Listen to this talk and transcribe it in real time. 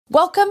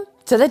Welcome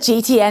to the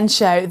GTN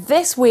Show.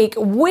 This week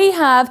we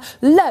have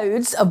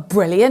loads of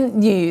brilliant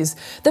news.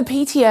 The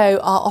PTO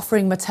are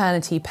offering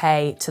maternity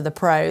pay to the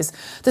pros.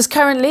 There's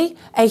currently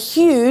a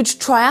huge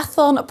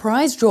triathlon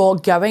prize draw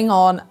going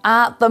on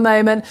at the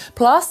moment.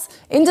 Plus,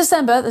 in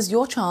December, there's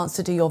your chance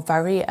to do your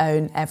very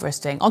own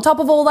Everesting. On top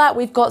of all that,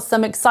 we've got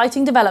some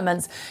exciting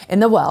developments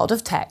in the world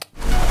of tech.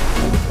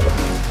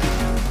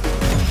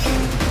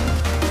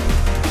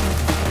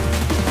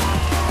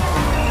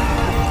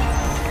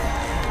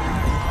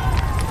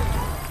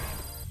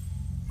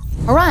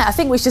 All right, I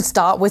think we should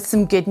start with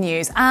some good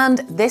news, and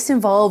this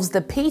involves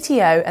the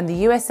PTO and the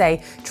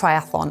USA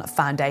Triathlon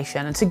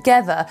Foundation, and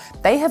together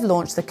they have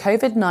launched the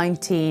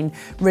COVID-19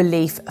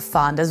 Relief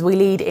Fund as we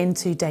lead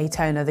into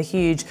Daytona, the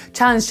huge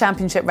Challenge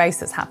Championship race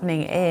that's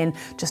happening in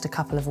just a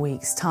couple of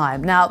weeks'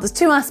 time. Now, there's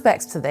two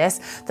aspects to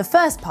this. The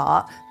first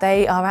part,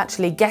 they are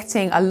actually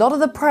getting a lot of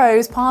the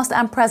pros, past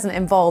and present,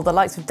 involved, the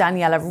likes of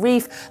Daniela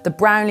Reef, the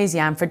Brownlees,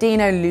 Jan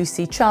Frodeno,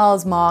 Lucy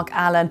Charles, Mark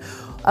Allen.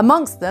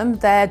 Amongst them,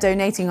 they're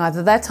donating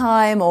either their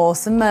time or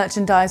some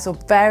merchandise or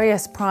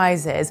various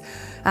prizes.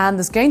 And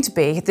there's going to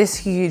be this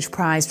huge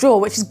prize draw,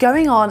 which is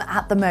going on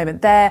at the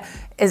moment.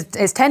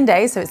 It's 10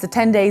 days, so it's the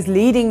 10 days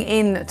leading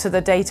into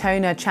the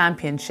Daytona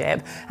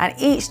Championship. And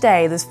each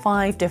day there's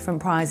 5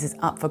 different prizes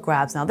up for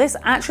grabs. Now, this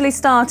actually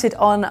started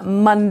on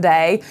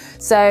Monday,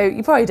 so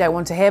you probably don't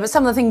want to hear, but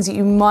some of the things that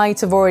you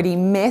might have already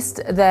missed.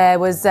 There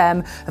was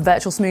a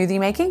virtual smoothie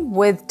making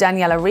with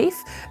Daniela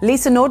Reef.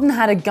 Lisa Norden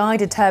had a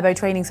guided turbo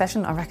training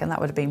session. I reckon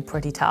that would have been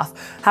pretty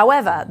tough.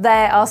 However,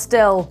 there are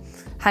still,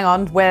 hang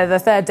on, we're the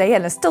 3rd day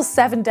in. There's still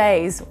 7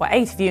 days, or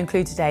 8 if you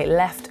include today,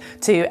 left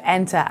to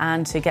enter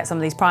and to get some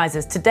of these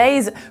prizes.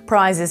 Today's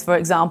prizes, for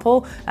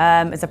example,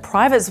 is a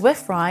private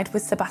Zwift ride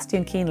with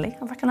Sebastian Kienle.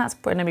 I reckon that's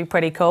going to be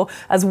pretty cool,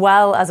 as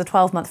well as a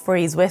 12-month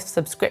free Zwift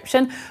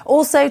subscription.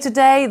 Also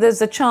today,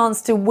 there's a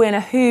chance to win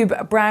a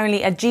Hoob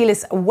Brownlee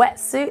Agilis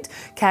wetsuit,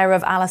 care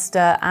of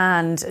Alistair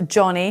and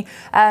Johnny.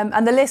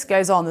 And the list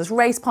goes on. There's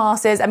race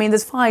passes. I mean,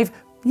 there's 5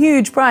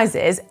 huge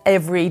prizes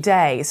every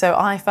day. So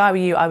if I were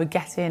you, I would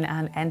get in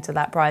and enter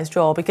that prize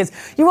draw, because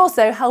you're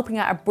also helping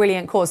out a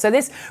brilliant cause. So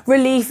this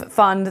relief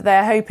fund,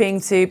 they're hoping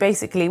to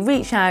basically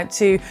reach out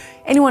to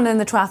anyone in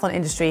the triathlon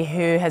industry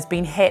who has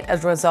been hit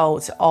as a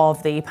result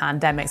of the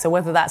pandemic. So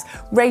whether that's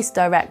race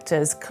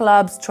directors,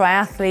 clubs,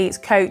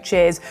 triathletes,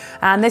 coaches,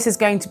 and this is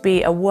going to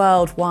be a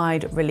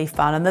worldwide relief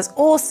fund. And there's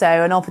also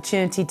an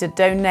opportunity to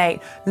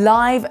donate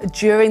live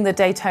during the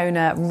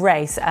Daytona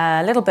race.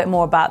 A little bit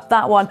more about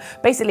that one.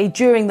 Basically,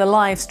 during the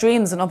live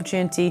stream, there's an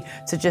opportunity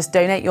to just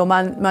donate your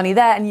money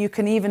there, and you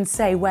can even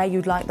say where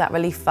you'd like that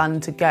relief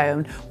fund to go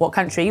and what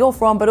country you're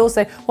from, but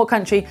also what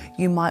country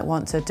you might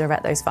want to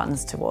direct those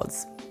funds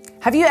towards.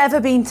 Have you ever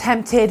been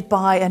tempted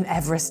by an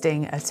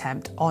Everesting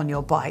attempt on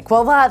your bike?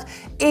 Well, that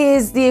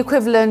is the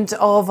equivalent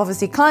of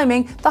obviously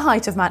climbing the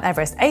height of Mount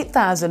Everest,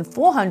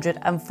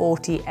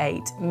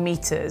 8,448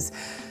 meters.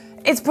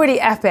 It's pretty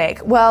epic.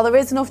 Well, there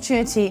is an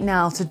opportunity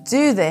now to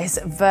do this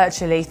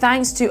virtually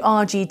thanks to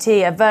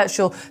RGT, a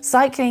virtual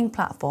cycling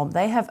platform.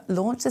 They have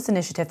launched this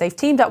initiative. They've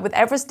teamed up with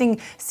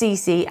Everesting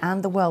CC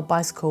and the World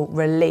Bicycle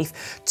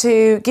Relief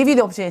to give you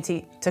the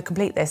opportunity to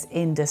complete this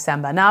in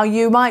December. Now,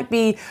 you might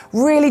be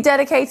really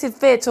dedicated,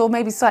 fit, or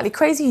maybe slightly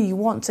crazy and you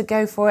want to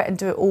go for it and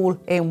do it all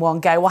in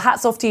one go. Well,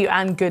 hats off to you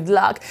and good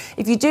luck.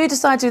 If you do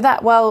decide to do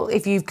that, well,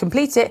 if you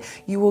complete it,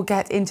 you will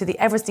get into the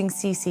Everesting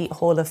CC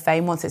Hall of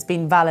Fame once it's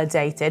been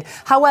validated.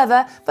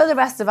 However, for the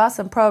rest of us,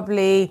 and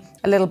probably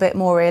a little bit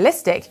more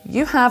realistic,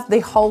 you have the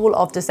whole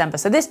of December.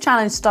 So this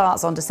challenge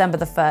starts on December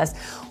the 1st,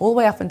 all the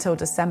way up until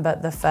December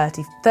the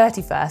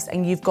 31st,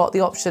 and you've got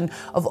the option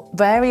of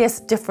various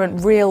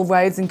different real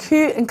roads,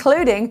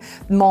 including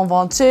Mont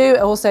Ventoux,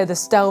 also the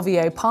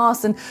Stelvio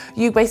Pass, and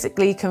you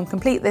basically can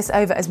complete this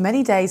over as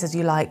many days as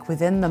you like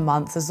within the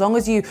month. As long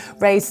as you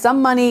raise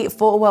some money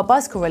for World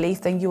Bicycle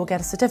Relief, then you will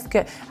get a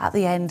certificate at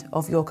the end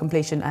of your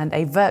completion and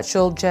a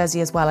virtual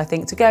jersey as well, I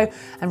think, to go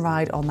and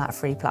ride on that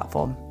free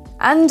platform.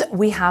 And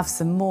we have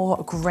some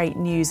more great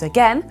news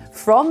again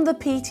from the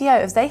PTO,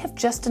 as they have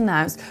just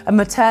announced a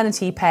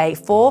maternity pay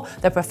for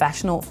the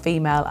professional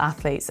female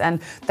athletes.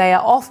 And they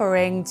are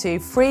offering to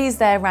freeze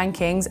their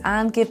rankings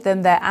and give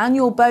them their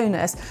annual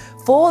bonus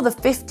for the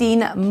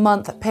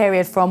 15-month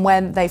period from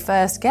when they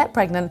first get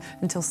pregnant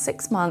until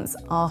 6 months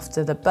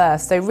after the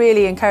birth. So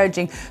really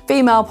encouraging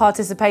female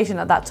participation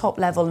at that top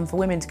level and for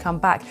women to come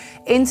back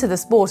into the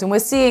sport. And we're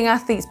seeing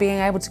athletes being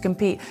able to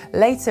compete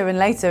later and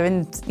later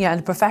in a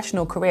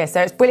professional career.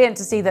 So it's brilliant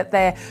to see that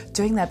they're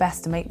doing their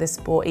best to make this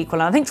sport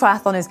equal. And I think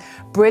triathlon is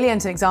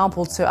brilliant an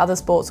example to other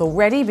sports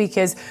already,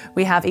 because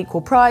we have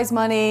equal prize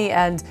money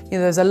and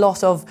there's a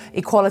lot of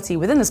equality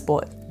within the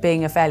sport.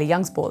 being a fairly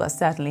young sport, that's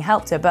certainly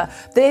helped her. But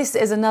this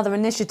is another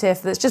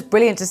initiative that's just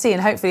brilliant to see,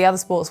 and hopefully other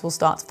sports will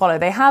start to follow.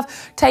 They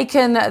have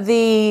taken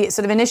the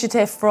sort of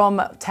initiative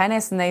from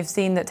tennis, and they've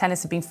seen that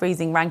tennis has been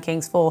freezing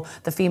rankings for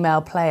the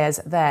female players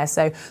there.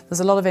 So there's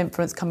a lot of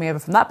influence coming over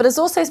from that. But there's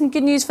also some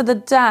good news for the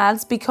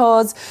dads,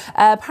 because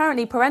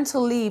apparently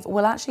parental leave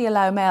will actually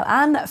allow male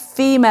and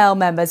female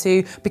members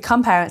who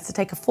become parents to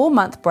take a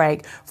 4-month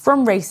break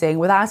from racing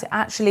without it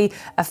actually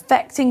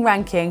affecting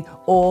ranking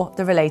or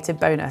the related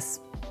bonus.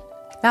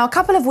 Now, a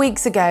couple of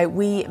weeks ago,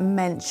 we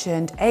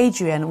mentioned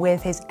Adrian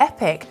with his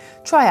epic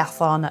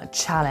triathlon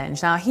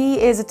challenge. Now,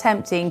 he is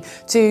attempting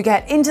to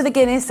get into the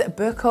Guinness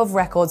Book of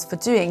Records for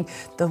doing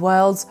the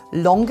world's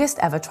longest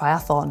ever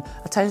triathlon,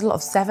 a total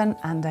of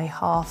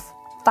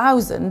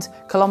 7,500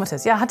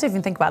 kilometers. Yeah, I had to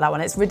even think about that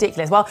one. It's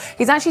ridiculous. Well,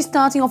 he's actually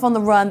starting off on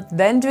the run,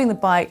 then doing the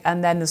bike,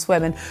 and then the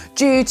swim. And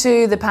due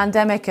to the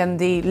pandemic and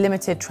the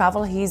limited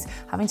travel, he's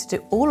having to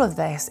do all of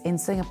this in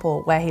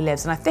Singapore, where he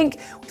lives. And I think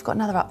we've got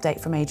another update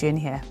from Adrian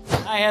here.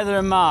 Hi Heather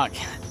and Mark.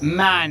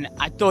 Man,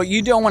 I thought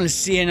you don't want to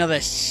see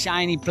another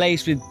shiny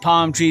place with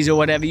palm trees or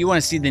whatever. You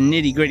want to see the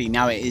nitty gritty.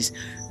 Now it is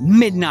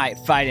midnight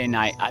Friday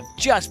night. I've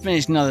just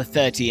finished another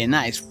 30, and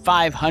that is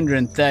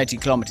 530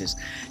 kilometers.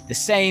 The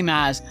same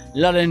as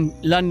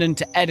London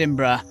to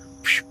Edinburgh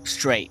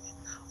straight,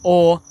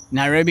 or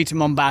Nairobi to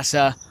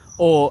Mombasa,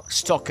 or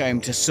Stockholm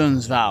to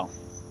Sundsvall.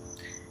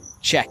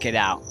 Check it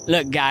out.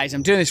 Look guys,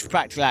 I'm doing this for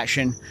practical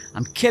action.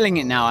 I'm killing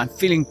it now. I'm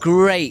feeling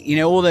great. You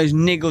know, all those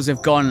niggles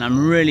have gone and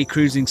I'm really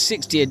cruising.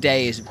 60 a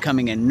day is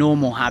becoming a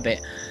normal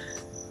habit.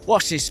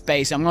 Watch this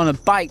space. I'm on a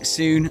bike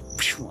soon,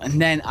 and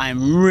then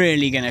I'm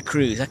really gonna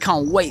cruise. I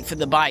can't wait for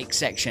the bike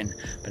section,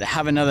 but I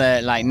have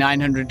another like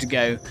 900 to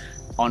go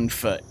on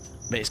foot,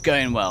 but it's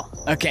going well.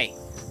 Okay.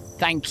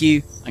 Thank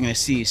you. I'm going to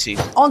see you soon.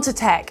 On to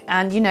tech,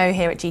 and you know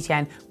here at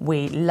GTN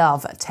we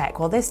love tech.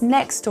 Well, this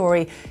next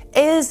story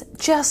is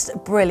just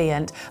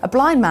brilliant. A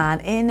blind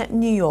man in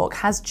New York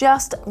has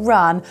just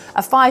run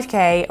a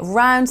 5K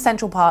round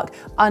Central Park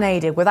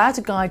unaided, without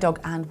a guide dog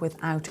and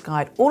without a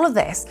guide. All of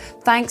this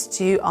thanks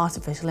to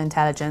artificial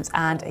intelligence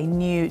and a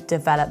new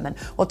development.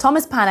 Well,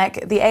 Thomas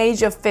Panek, the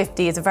age of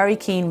 50, is a very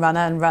keen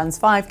runner and runs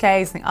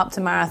 5Ks and up to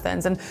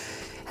marathons, and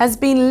has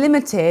been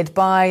limited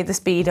by the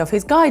speed of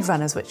his guide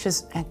runners, which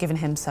has given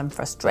him some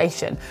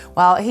frustration.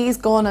 Well, he's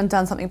gone and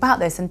done something about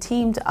this and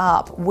teamed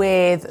up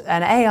with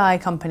an AI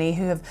company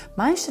who have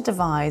managed to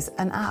devise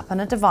an app and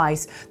a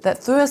device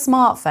that through a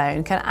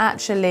smartphone can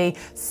actually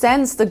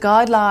sense the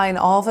guideline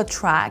of a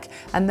track,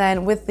 and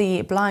then with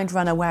the blind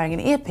runner wearing an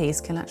earpiece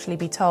can actually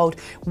be told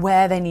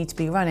where they need to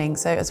be running.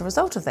 So as a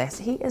result of this,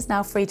 he is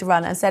now free to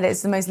run, and said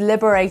it's the most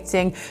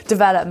liberating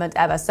development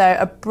ever. So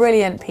a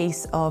brilliant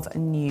piece of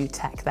new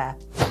tech there.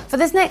 For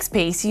this next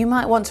piece, you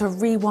might want to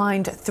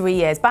rewind 3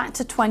 years, back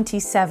to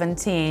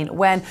 2017,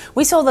 when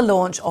we saw the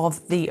launch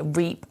of the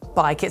Reap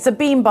bike. It's a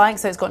beam bike,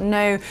 so it's got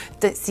no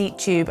seat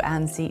tube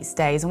and seat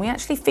stays, and we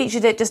actually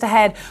featured it just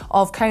ahead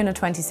of Kona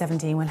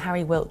 2017 when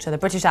Harry Wiltshire, the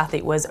British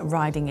athlete, was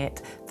riding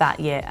it that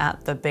year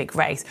at the big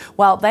race.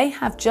 Well, they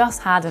have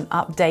just had an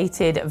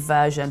updated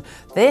version.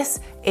 This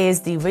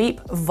is the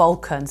Reap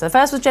Vulcan. So the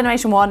first was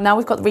Generation 1, now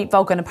we've got the Reap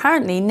Vulcan,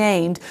 apparently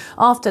named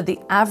after the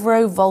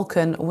Avro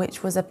Vulcan,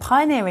 which was a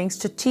pioneering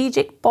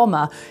strategic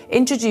bomber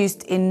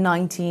introduced in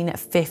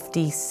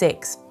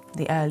 1956.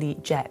 The early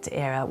jet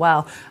era.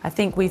 Well, I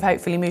think we've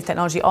hopefully moved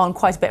technology on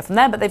quite a bit from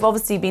there, but they've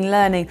obviously been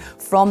learning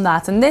from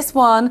that. And this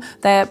one,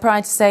 they're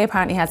proud to say,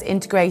 apparently has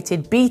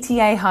integrated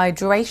BTA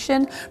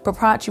hydration,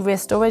 proprietary rear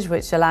storage,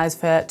 which allows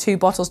for 2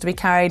 bottles to be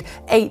carried,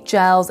 8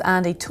 gels,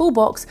 and a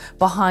toolbox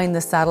behind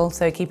the saddle,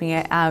 so keeping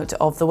it out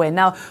of the wind.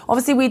 Now,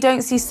 obviously we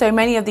don't see so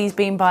many of these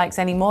beam bikes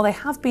anymore. They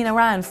have been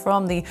around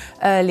from the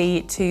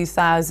early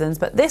 2000s,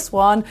 but this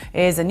one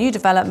is a new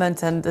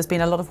development, and there's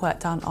been a lot of work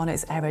done on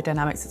its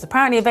aerodynamics. It's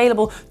apparently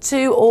available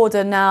to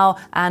order now,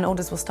 and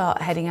orders will start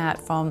heading out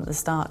from the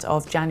start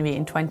of January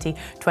in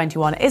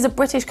 2021. It is a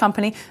British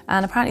company,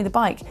 and apparently the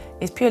bike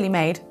is purely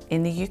made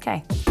in the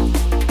UK.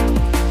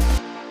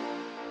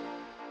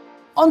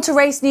 On to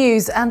race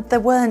news, and there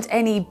weren't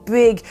any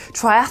big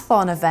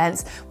triathlon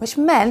events, which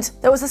meant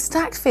there was a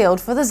stacked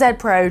field for the Z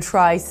Pro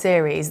Tri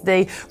Series,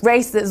 the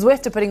race that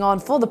Zwift are putting on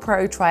for the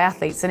pro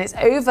triathletes, and it's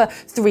over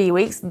 3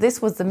 weeks.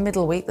 This was the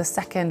middle week, the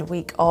second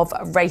week of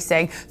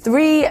racing.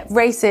 3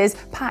 races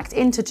packed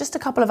into just a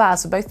couple of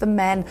hours for both the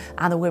men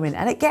and the women,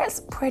 and it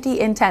gets pretty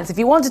intense. If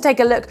you want to take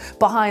a look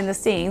behind the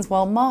scenes,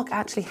 well, Mark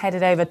actually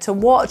headed over to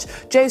watch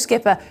Joe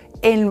Skipper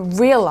in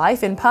real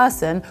life, in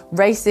person,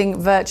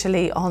 racing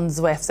virtually on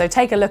Zwift. So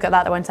take a look at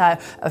that went out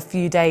a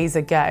few days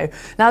ago.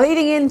 Now,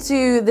 leading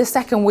into the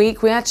second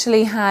week, we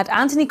actually had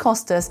Anthony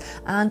Costas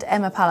and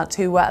Emma Pallant,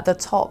 who were at the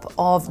top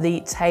of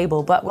the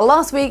table. But well,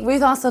 last week,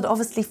 Ruth Arstad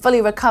obviously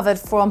fully recovered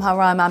from her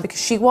Ironman because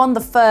she won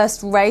the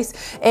first race.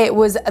 It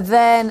was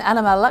then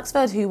Annabelle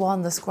Luxford who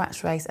won the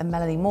scratch race and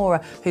Melanie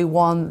Mora who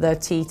won the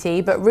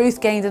TT. But Ruth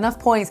gained enough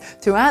points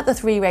throughout the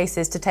 3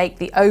 races to take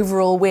the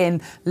overall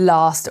win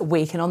last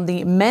week. And on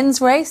the men's men's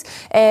race.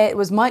 It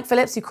was Mike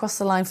Phillips who crossed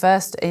the line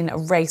first in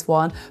race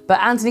 1, but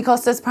Anthony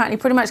Costas apparently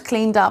pretty much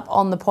cleaned up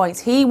on the points.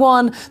 He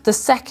won the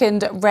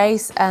second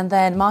race, and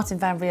then Martin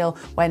van Riel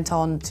went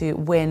on to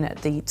win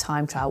the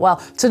time trial. Well,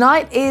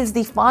 tonight is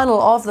the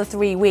final of the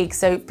 3 weeks,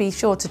 so be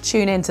sure to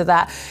tune into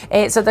that.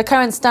 So the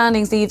current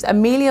standings leaves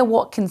Amelia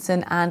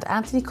Watkinson and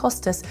Anthony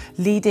Costas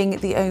leading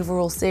the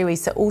overall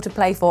series, so all to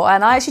play for.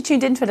 And I actually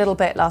tuned into it a little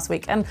bit last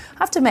week, and I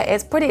have to admit,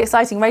 it's pretty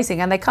exciting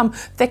racing, and they come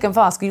thick and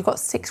fast. You've got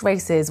 6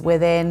 races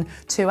within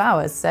 2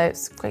 hours, so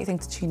it's a great thing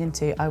to tune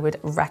into. I would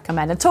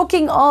recommend. And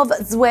talking of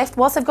Zwift,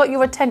 whilst I've got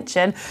your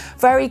attention,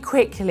 very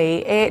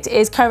quickly, it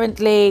is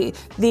currently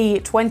the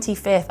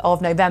 25th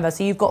of November,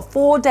 so you've got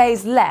 4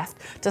 days left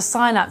to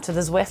sign up to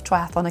the Zwift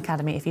Triathlon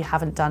Academy if you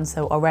haven't done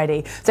so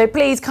already. So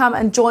please come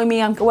and join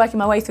me. I'm working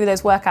my way through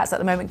those workouts at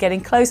the moment,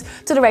 getting close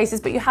to the races,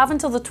 but you have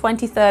until the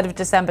 23rd of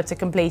December to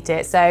complete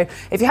it. So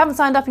if you haven't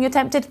signed up and you're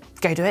tempted,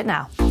 go do it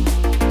now.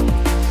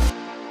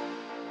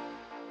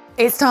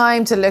 It's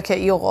time to look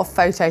at your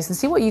photos and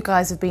see what you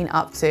guys have been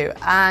up to.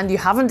 And you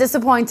haven't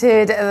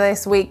disappointed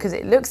this week, because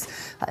it looks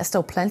like there's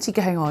still plenty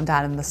going on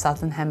down in the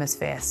Southern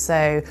Hemisphere.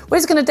 So we're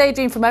just going to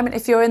daydream for a moment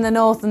if you're in the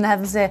Northern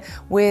Hemisphere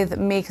with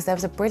me, because there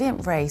was a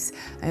brilliant race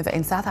over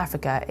in South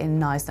Africa in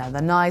Knysna, the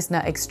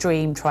Knysna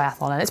Extreme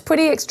Triathlon. And it's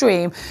pretty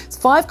extreme. It's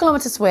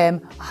 5-kilometer swim,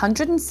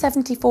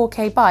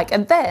 174k bike,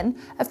 and then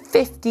a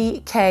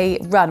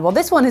 50k run. Well,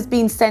 this one has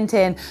been sent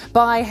in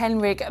by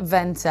Henrik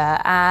Venter,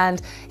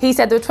 and he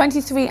said there were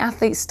 23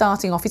 athletes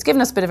starting off. He's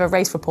given us a bit of a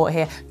race report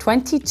here.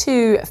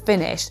 22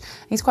 finished.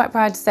 He's quite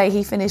proud to say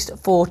he finished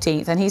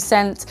 14th, and he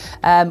sent,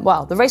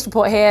 well, the race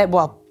report here,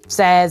 well,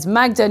 says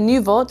Magda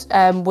Nieuwort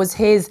was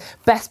his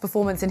best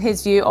performance in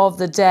his view of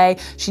the day.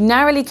 She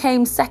narrowly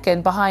came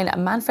second behind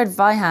Manfred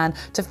Weihan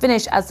to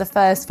finish as the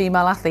first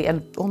female athlete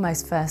and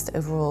almost first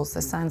overall.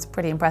 So sounds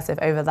pretty impressive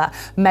over that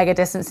mega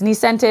distance. And he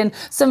sent in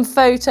some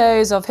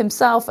photos of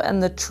himself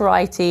and the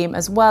tri team,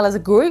 as well as a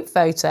group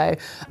photo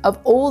of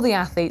all the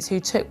athletes who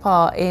took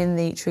part in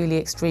the truly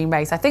extreme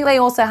race. I think they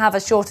also have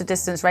a shorter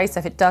distance race, so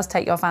if it does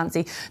take your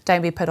fancy,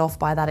 don't be put off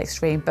by that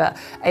extreme. But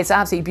it's an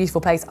absolutely beautiful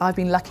place. I've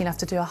been lucky enough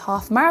to do a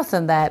half marathon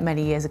there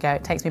many years ago.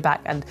 It takes me back,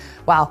 and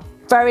wow,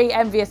 very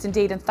envious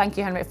indeed, and thank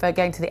you, Henrik, for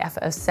going to the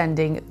effort of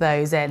sending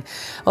those in.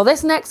 Well,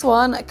 this next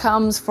one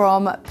comes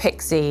from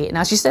Pixie.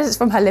 Now, she says it's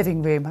from her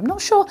living room. I'm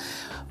not sure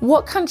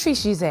what country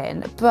she's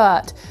in,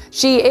 but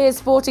she is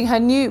sporting her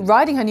new,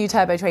 riding her new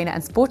turbo trainer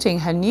and sporting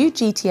her new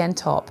GTN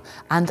top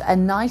and a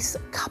nice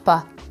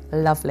cuppa.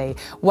 Lovely.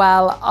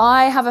 Well,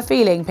 I have a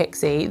feeling,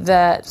 Pixie,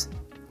 that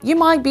you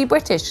might be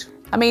British.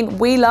 I mean,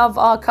 we love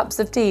our cups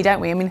of tea,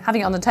 don't we? I mean,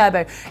 having it on the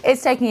turbo,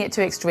 it's taking it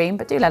to extreme,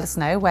 but do let us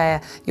know where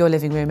your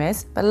living room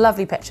is. But a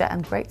lovely picture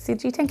and great to see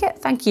the GTN kit.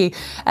 Thank you.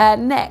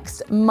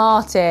 Next,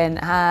 Martin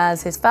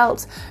has his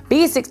felt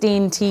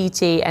B16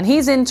 TT, and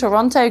he's in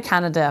Toronto,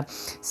 Canada.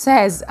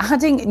 Says,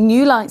 adding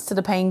new lights to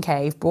the pain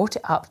cave brought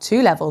it up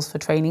 2 levels for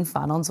training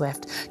fun on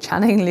Zwift.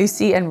 Channeling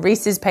Lucy and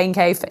Reese's pain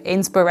cave for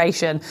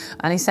inspiration.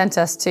 And he sent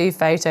us 2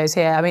 photos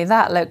here. I mean,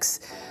 that looks,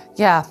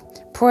 yeah,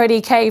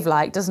 pretty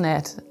cave-like, doesn't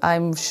it?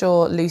 I'm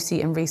sure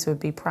Lucy and Reese would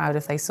be proud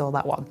if they saw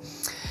that one.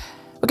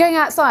 We're going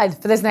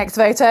outside for this next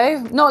photo.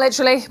 Not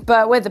literally,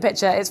 but with the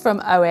picture. It's from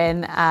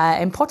Owen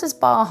in Potters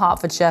Bar,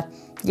 Hertfordshire.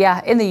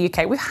 Yeah, in the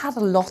UK. We've had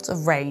a lot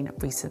of rain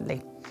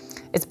recently.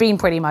 It's been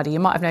pretty muddy. You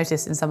might have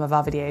noticed in some of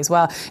our videos.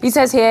 Well, he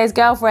says here his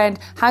girlfriend,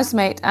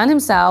 housemate and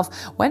himself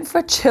went for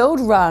a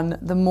chilled run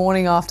the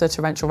morning after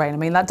torrential rain. I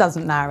mean, that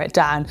doesn't narrow it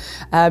down.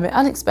 It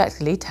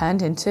unexpectedly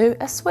turned into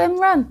a swim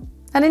run.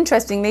 And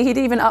interestingly, he'd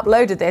even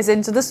uploaded this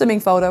into the swimming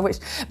folder, which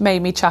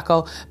made me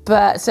chuckle.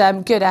 But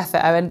good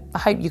effort, Owen. I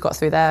hope you got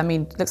through there. I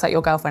mean, looks like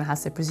your girlfriend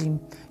has, so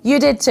presume you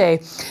did too.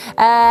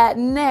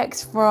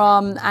 Next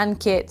from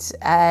Ankit,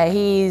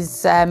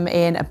 he's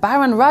in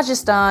Baran,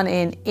 Rajasthan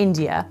in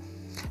India.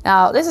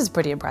 Now, this is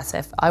pretty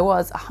impressive. I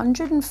was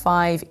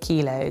 105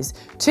 kilos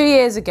 2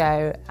 years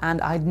ago,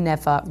 and I'd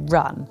never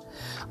run.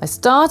 I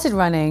started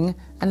running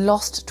and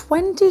lost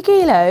 20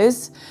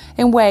 kilos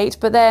in weight,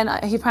 but then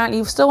he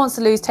apparently still wants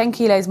to lose 10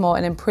 kilos more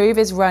and improve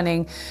his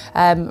running,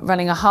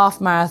 running a half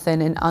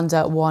marathon in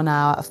under 1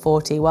 hour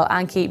 40. Well,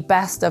 Anki,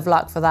 best of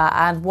luck for that.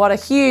 And what a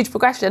huge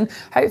progression.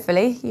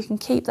 Hopefully you can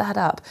keep that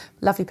up.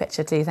 Lovely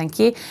picture too, thank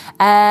you.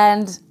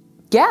 And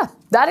yeah,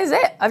 that is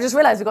it. I've just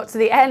realised we got to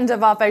the end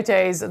of our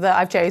photos that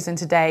I've chosen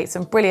today.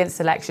 Some brilliant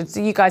selections. So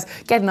you guys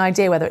get an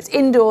idea whether it's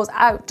indoors,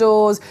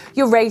 outdoors,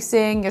 you're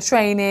racing, you're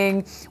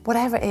training,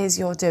 whatever it is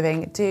you're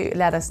doing, do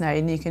let us know.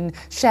 And you can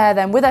share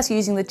them with us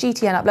using the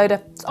GTN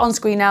uploader. It's on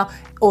screen now,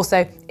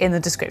 also in the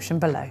description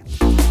below.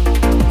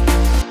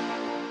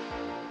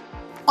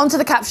 Onto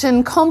the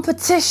caption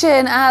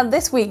competition, and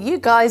this week you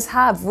guys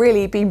have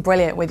really been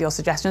brilliant with your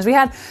suggestions. We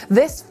had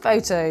this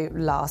photo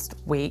last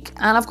week,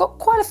 and I've got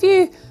quite a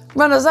few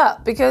runners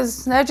up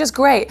because they're just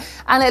great.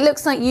 And it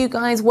looks like you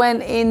guys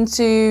went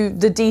into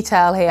the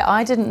detail here.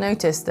 I didn't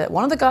notice that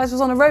one of the guys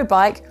was on a road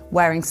bike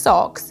wearing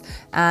socks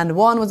and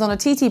one was on a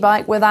TT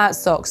bike without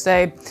socks.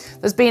 So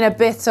there's been a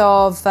bit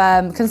of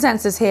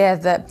consensus here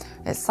that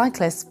it's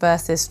cyclists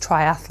versus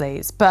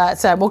triathletes.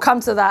 But we'll come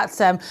to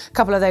that,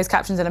 couple of those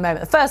captions in a moment.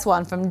 The first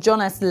one from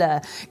John S.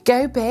 Le,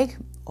 go big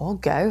or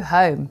go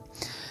home.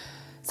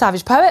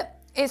 Savage Poet,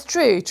 it's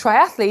true,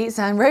 triathletes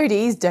and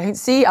roadies don't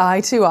see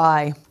eye to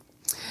eye.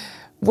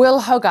 Will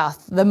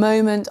Hogarth, the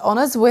moment on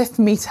a Zwift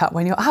meetup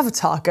when your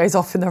avatar goes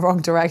off in the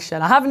wrong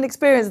direction. I haven't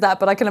experienced that,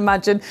 but I can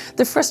imagine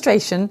the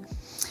frustration.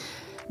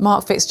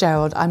 Mark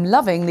Fitzgerald, I'm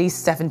loving these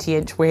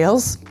 70-inch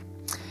wheels.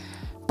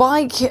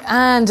 Bike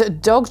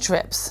and dog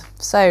trips.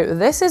 So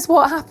this is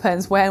what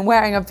happens when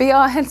wearing a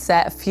VR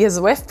headset for your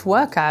Zwift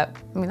workout.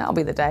 I mean, that'll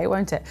be the day,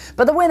 won't it?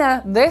 But the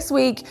winner this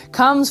week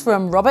comes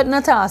from Robert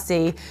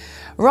Natasi.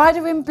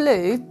 Rider in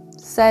blue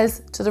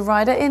says to the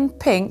rider in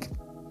pink,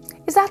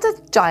 is that a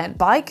giant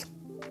bike?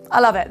 I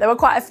love it. There were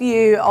quite a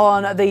few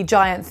on the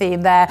giant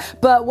theme there,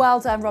 but well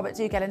done, Robert.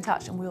 Do get in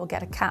touch and we will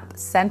get a cap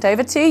sent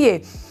over to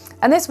you.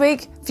 And this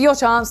week, for your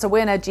chance to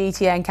win a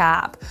GTN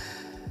cap,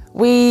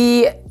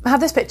 we have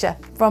this picture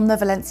from the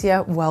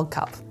Valencia World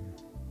Cup.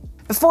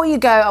 Before you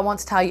go, I want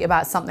to tell you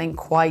about something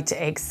quite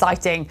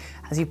exciting.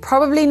 As you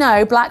probably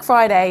know, Black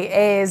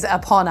Friday is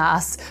upon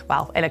us,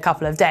 well, in a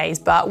couple of days,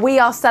 but we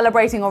are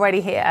celebrating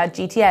already here at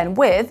GTN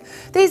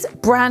with these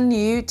brand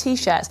new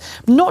t-shirts.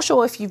 I'm not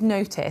sure if you've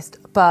noticed,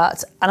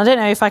 but, and I don't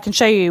know if I can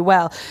show you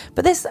well,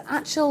 but this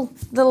actual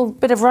little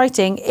bit of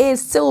writing is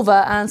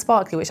silver and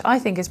sparkly, which I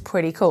think is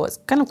pretty cool. It's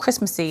kind of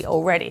Christmassy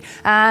already.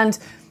 And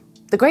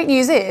the great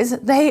news is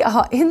they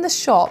are in the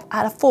shop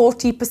at a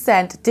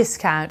 40%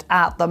 discount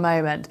at the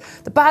moment.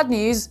 The bad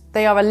news,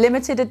 they are a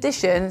limited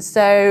edition,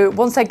 so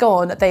once they're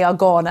gone, they are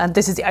gone, and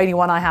this is the only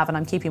one I have and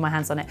I'm keeping my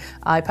hands on it.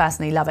 I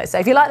personally love it. So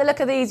if you like the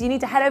look of these, you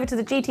need to head over to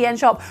the GTN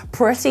shop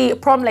pretty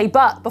promptly,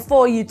 but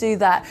before you do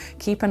that,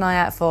 keep an eye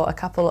out for a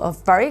couple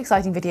of very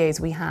exciting videos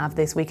we have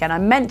this weekend. I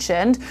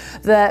mentioned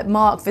that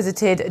Mark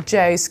visited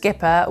Joe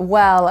Skipper.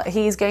 Well,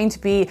 he's going to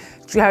be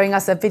showing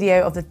us a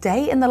video of the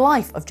day in the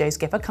life of Joe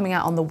Skipper coming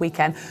out on the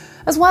weekend,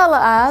 as well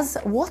as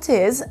what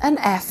is an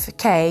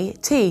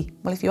FKT.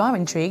 Well, if you are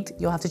intrigued,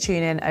 you'll have to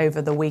tune in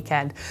over the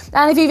weekend.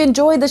 And if you've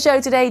enjoyed the show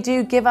today,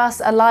 do give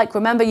us a like.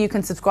 Remember, you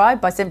can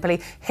subscribe by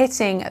simply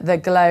hitting the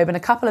globe, and a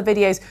couple of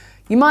videos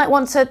you might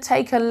want to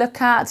take a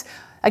look at.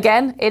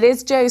 Again, it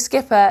is Joe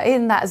Skipper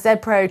in that Z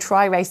Pro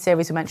Tri-Race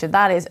series we mentioned.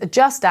 That is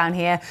just down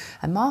here.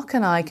 And Mark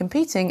and I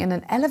competing in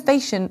an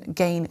elevation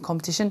gain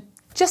competition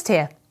just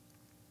here.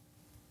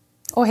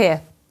 Or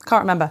here.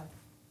 Can't remember.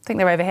 I think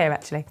they're over here,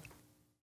 actually.